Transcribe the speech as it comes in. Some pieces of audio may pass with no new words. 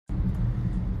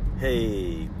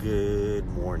Hey, good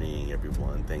morning,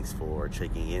 everyone. Thanks for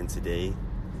checking in today.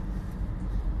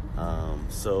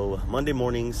 So Monday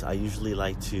mornings, I usually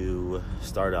like to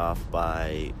start off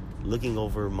by looking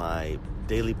over my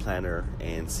daily planner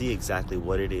and see exactly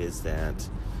what it is that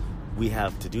we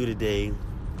have to do today,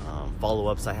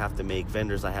 follow-ups I have to make,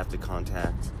 vendors I have to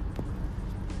contact.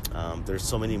 There's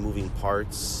so many moving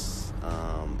parts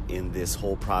in this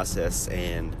whole process,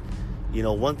 and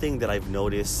one thing that I've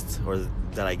noticed, or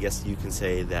that I guess you can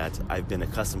say that I've been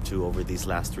accustomed to over these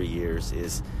last 3 years,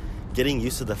 is getting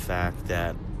used to the fact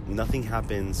that nothing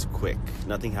happens quick,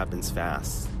 nothing happens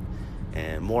fast.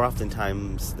 And more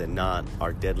oftentimes than not,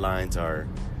 our deadlines are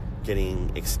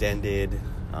getting extended.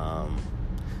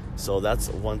 So that's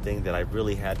one thing that I've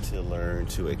really had to learn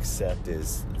to accept,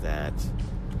 is that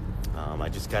I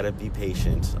just got to be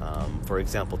patient. For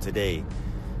example, today,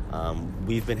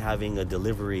 we've been having a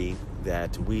delivery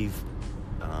that we've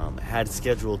had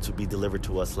scheduled to be delivered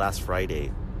to us last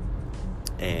Friday.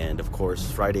 And of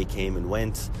course, Friday came and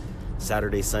went.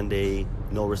 Saturday, Sunday,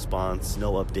 no response,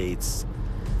 no updates.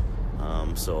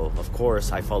 So of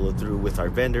course, I followed through with our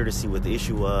vendor to see what the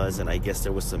issue was, and I guess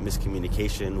there was some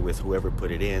miscommunication with whoever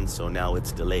put it in, so now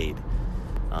it's delayed.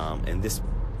 And this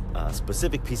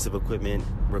specific piece of equipment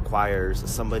requires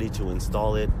somebody to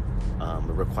install it. It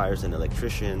requires an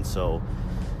electrician, so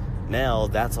now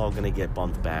that's all going to get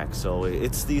bumped back. So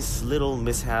it's these little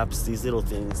mishaps, these little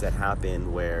things that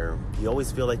happen where you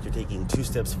always feel like you're taking 2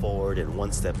 steps forward and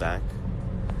 1 step back.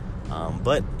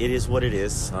 But it is what it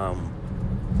is.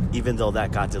 Even though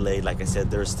that got delayed, like I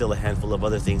said, there's still a handful of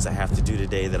other things I have to do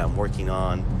today that I'm working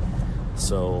on.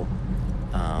 So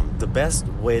the best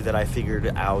way that I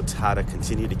figured out how to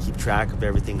continue to keep track of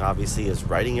everything, obviously, is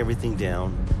writing everything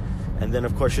down. And then,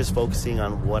 of course, just focusing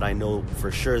on what I know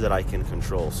for sure that I can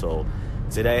control. So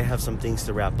today I have some things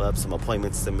to wrap up, some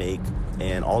appointments to make,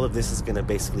 and all of this is going to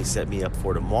basically set me up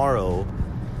for tomorrow,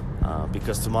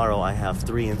 because tomorrow I have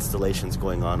 3 installations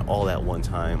going on all at one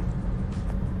time.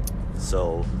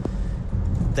 So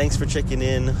thanks for checking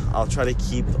in. I'll try to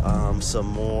keep some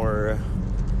more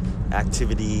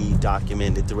activity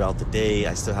documented throughout the day.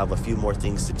 I still have a few more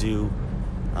things to do.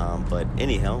 But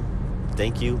anyhow,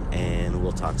 thank you, and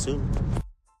we'll talk soon.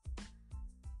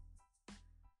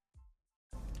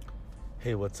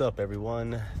 Hey, what's up,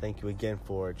 everyone? Thank you again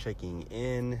for checking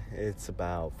in. It's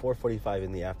about 4:45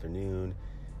 in the afternoon,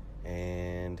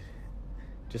 and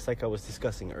just like I was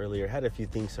discussing earlier, had a few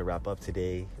things to wrap up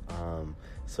today.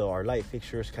 So our light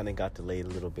fixtures kind of got delayed a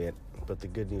little bit, but the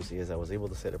good news is I was able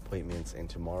to set appointments, and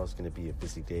tomorrow's going to be a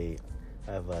busy day.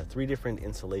 I have 3 different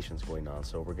installations going on.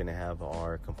 So we're going to have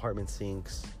our compartment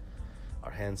sinks,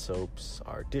 our hand soaps,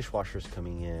 our dishwashers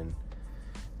coming in,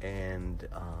 and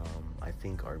I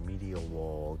think our media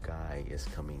wall guy is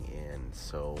coming in.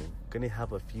 So going to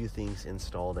have a few things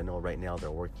installed. I know right now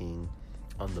they're working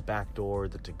on the back door,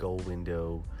 the to-go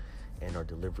window, and our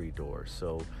delivery door.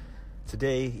 So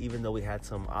today, even though we had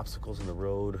some obstacles in the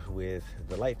road with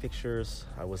the light fixtures,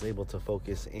 I was able to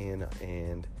focus in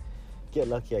and get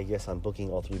lucky, I guess, on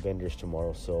booking all 3 vendors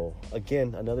tomorrow. So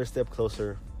again, another step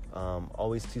closer.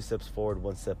 Always 2 steps forward,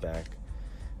 1 step back,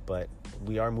 but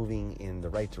we are moving in the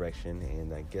right direction,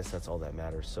 and I guess that's all that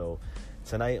matters. So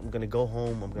tonight I'm going to go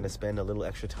home. I'm going to spend a little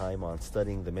extra time on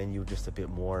studying the menu just a bit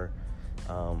more.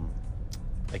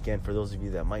 Again, for those of you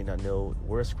that might not know,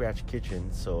 we're a scratch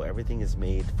kitchen, so everything is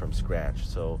made from scratch.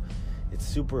 So it's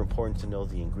super important to know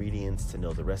the ingredients, to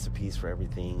know the recipes for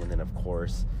everything, and then of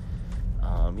course,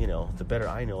 the better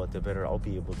I know it, the better I'll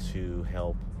be able to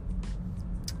help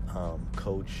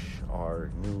coach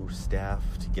our new staff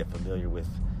to get familiar with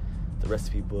the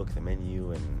recipe book, the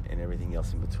menu, and everything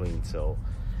else in between. So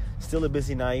still a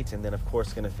busy night, and then of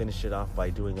course going to finish it off by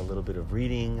doing a little bit of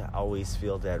reading. I always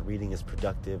feel that reading is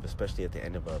productive, especially at the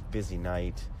end of a busy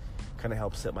night. Kind of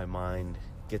helps set my mind,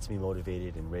 gets me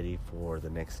motivated and ready for the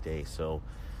next day. So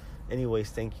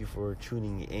anyways, thank you for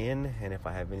tuning in, and if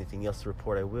I have anything else to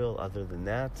report, I will. Other than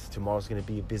that, tomorrow's going to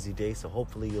be a busy day, so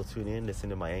hopefully you'll tune in, listen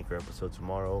to my Anchor episode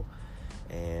tomorrow,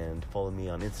 and follow me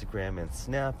on Instagram and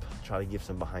Snap. Try to give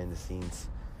some behind-the-scenes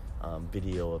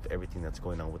video of everything that's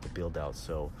going on with the build-out.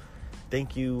 So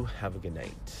thank you. Have a good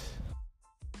night.